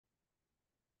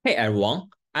Hey everyone,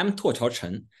 I'm Tuo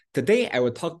Chen. Today I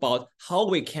will talk about how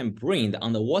we can bring the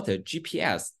underwater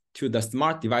GPS to the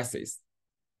smart devices.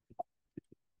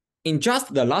 In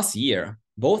just the last year,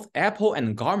 both Apple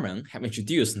and Garmin have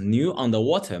introduced new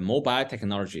underwater mobile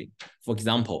technology. For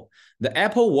example, the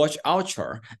Apple Watch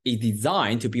Ultra is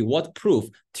designed to be waterproof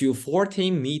to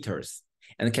 14 meters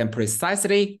and can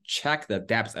precisely check the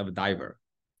depth of a diver.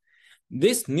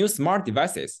 These new smart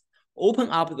devices open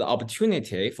up the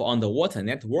opportunity for underwater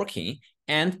networking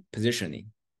and positioning.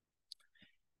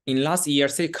 In last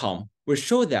year's SIGCOMM', we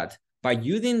showed that by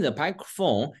using the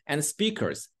microphone and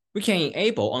speakers, we can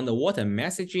enable underwater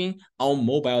messaging on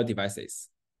mobile devices.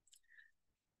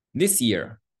 This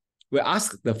year, we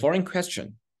asked the following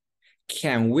question: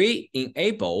 can we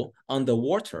enable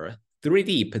underwater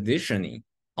 3D positioning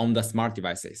on the smart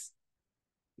devices?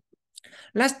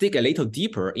 Let's dig a little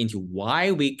deeper into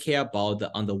why we care about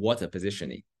the underwater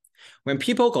positioning. When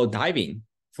people go diving,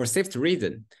 for safety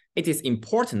reasons, it is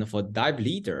important for dive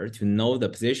leader to know the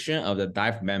position of the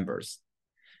dive members.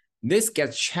 This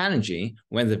gets challenging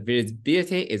when the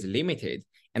visibility is limited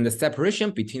and the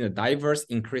separation between the divers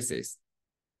increases.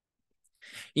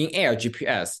 In air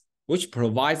GPS, which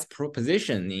provides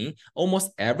positioning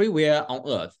almost everywhere on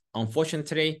Earth,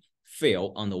 unfortunately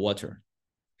fail underwater.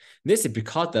 This is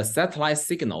because the satellite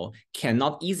signal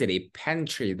cannot easily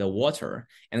penetrate the water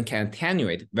and can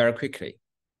attenuate very quickly.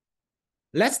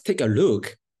 Let's take a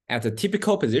look at the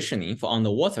typical positioning for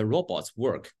underwater robots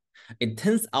work. It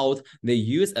turns out they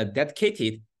use a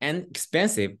dedicated and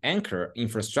expensive anchor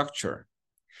infrastructure.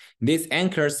 These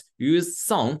anchors use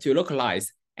sound to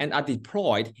localize and are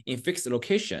deployed in fixed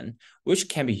location, which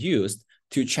can be used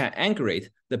to triangulate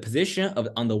the position of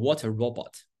the underwater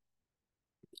robot.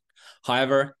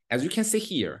 However, as you can see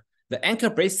here, the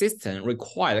anchor-based system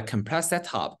requires a complex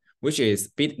setup, which is a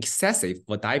bit excessive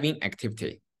for diving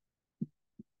activity.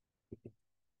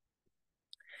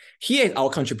 Here is our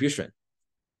contribution.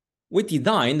 We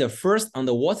designed the first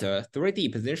underwater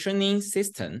 3D positioning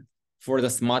system for the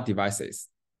smart devices.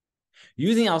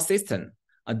 Using our system,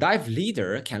 a dive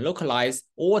leader can localize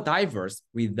all divers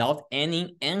without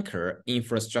any anchor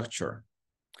infrastructure.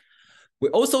 We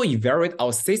also evaluate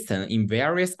our system in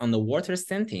various underwater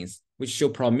settings, which show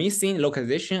promising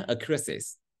localization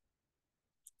accuracies.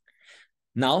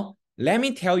 Now, let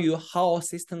me tell you how our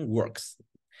system works.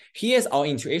 Here's our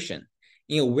intuition.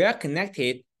 In a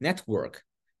well-connected network,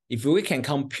 if we can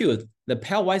compute the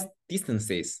pairwise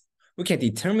distances, we can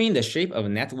determine the shape of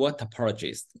network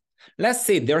topologies. Let's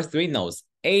say there are three nodes,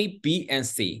 A, B, and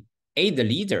C. A, the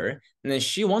leader, and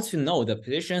she wants to know the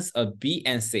positions of B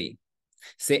and C.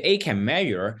 Say A can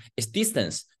measure its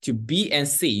distance to B and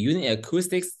C using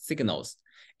acoustic signals.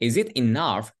 Is it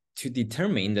enough to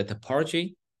determine the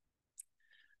topology?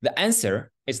 The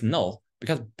answer is no,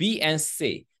 because B and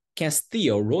C can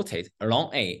still rotate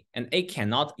along A, and A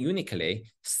cannot uniquely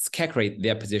calculate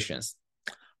their positions.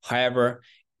 However,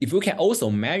 if we can also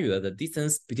measure the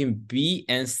distance between B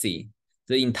and C,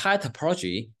 the entire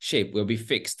topology shape will be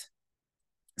fixed.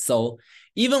 So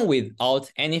even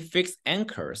without any fixed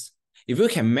anchors, if we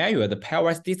can measure the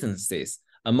pairwise distances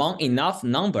among enough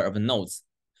number of nodes,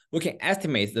 we can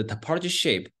estimate the topology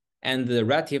shape and the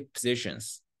relative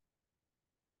positions.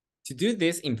 To do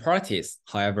this in practice,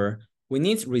 however, we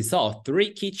need to resolve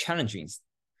three key challenges.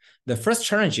 The first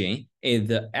challenge is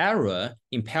the error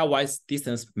in pairwise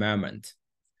distance measurement.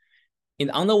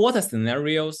 In underwater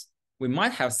scenarios, we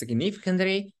might have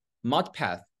significantly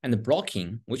multipath and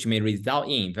blocking, which may result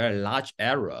in very large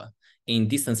error in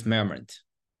distance measurement.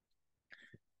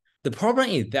 The problem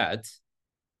is that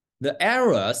the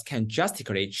errors can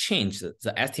drastically change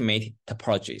the estimated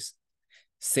topologies.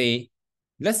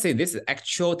 Let's say this is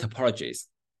actual topologies.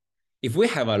 If we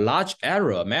have a large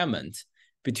error measurement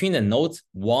between the nodes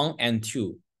 1 and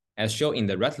 2, as shown in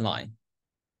the red line,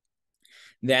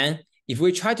 then if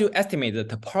we try to estimate the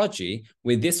topology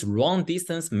with this wrong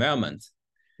distance measurement,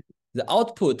 the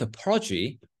output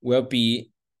topology will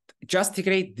be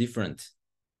drastically different.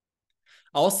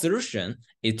 Our solution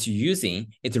is using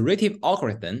iterative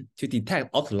algorithm to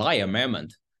detect outlier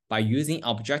measurement by using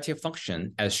objective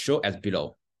function as shown as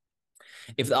below.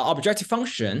 If the objective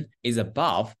function is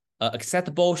above an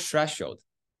acceptable threshold,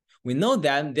 we know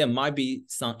that there might be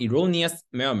some erroneous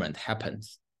measurement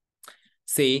happens.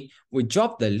 Say we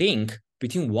drop the link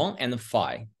between 1 and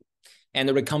 5 and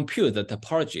recompute the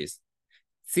topologies.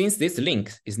 Since this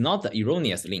link is not the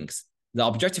erroneous links, the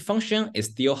objective function is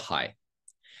still high.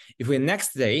 If we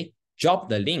next day drop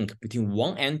the link between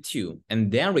 1 and 2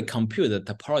 and then recompute the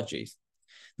topologies,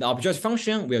 the objective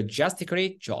function will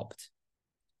drastically drop.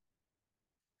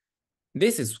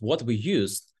 This is what we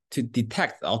use to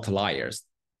detect outliers.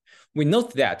 We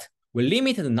note that we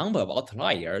limit the number of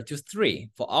outliers to 3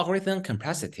 for algorithm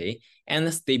complexity and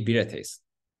stabilities.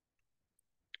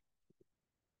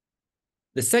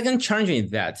 The second challenge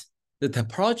is that the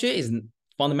topology is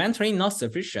fundamentally not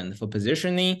sufficient for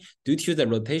positioning due to the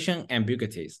rotation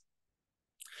ambiguities.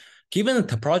 Given the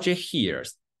topology here,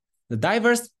 the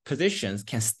diverse positions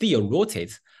can still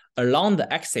rotate along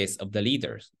the axis of the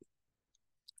leaders.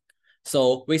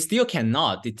 So we still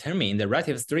cannot determine the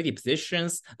relative 3D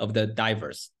positions of the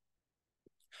divers.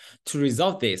 To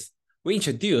resolve this, we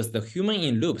introduce the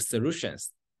human-in-loop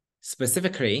solutions.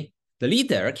 Specifically, the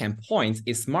leader can point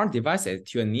its smart devices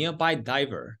to a nearby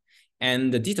diver,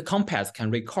 and the digital compass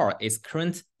can record its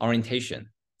current orientation.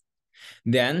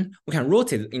 Then we can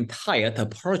rotate the entire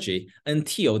topology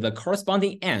until the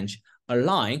corresponding edge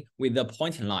align with the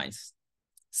pointing lines.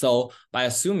 So by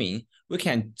assuming we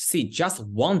can see just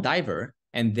one diver,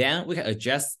 and then we can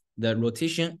adjust the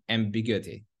rotation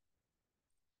ambiguity.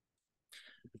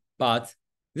 But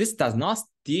this does not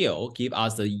still give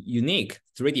us a unique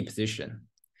 3D position,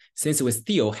 since we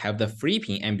still have the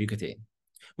flipping ambiguity,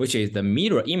 which is the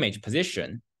mirror image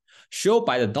position, shown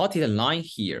by the dotted line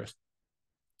here.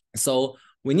 So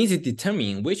we need to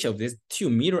determine which of these two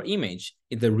mirror images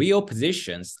is the real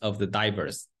positions of the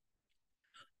divers.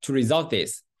 To resolve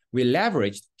this, we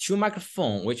leverage two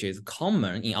microphones, which is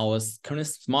common in our current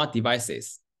smart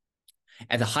devices.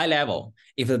 At a high level,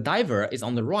 if the diver is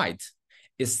on the right,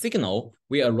 its signal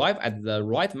will arrive at the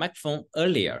right microphone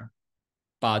earlier.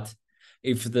 But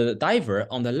if the diver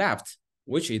on the left,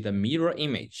 which is the mirror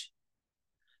image,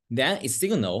 then its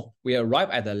signal will arrive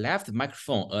at the left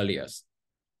microphone earliest.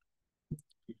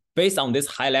 Based on these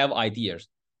high-level ideas,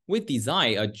 we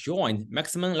design a joint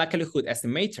maximum likelihood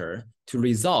estimator to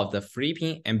resolve the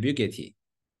flipping ambiguity.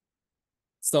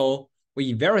 So we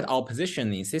evaluate our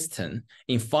positioning system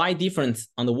in 5 different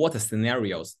underwater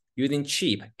scenarios using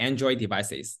cheap Android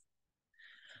devices.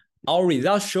 Our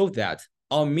results show that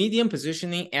our median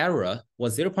positioning error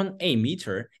was 0.8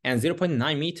 meter and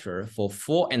 0.9 meter for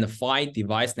 4 and 5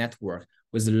 device network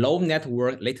with low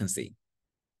network latency.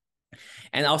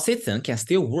 And our system can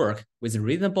still work with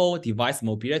reasonable device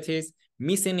mobilities,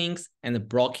 missing links, and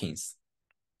blockings.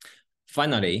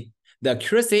 Finally, the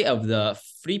accuracy of the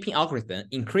flipping algorithm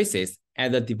increases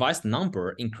as the device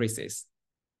number increases.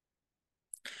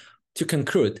 To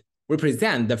conclude, we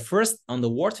present the first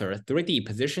underwater 3D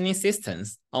positioning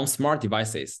systems on smart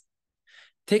devices.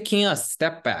 Taking a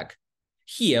step back,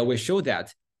 here we show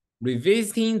that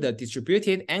revisiting the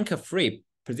distributed anchor flip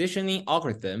positioning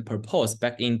algorithm proposed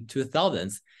back in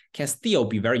 2000s can still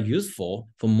be very useful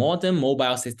for modern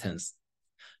mobile systems.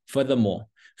 Furthermore,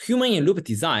 human-in-loop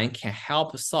design can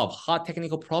help solve hard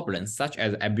technical problems such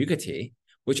as ambiguity,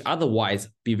 which otherwise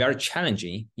be very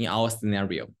challenging in our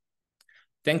scenario.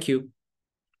 Thank you.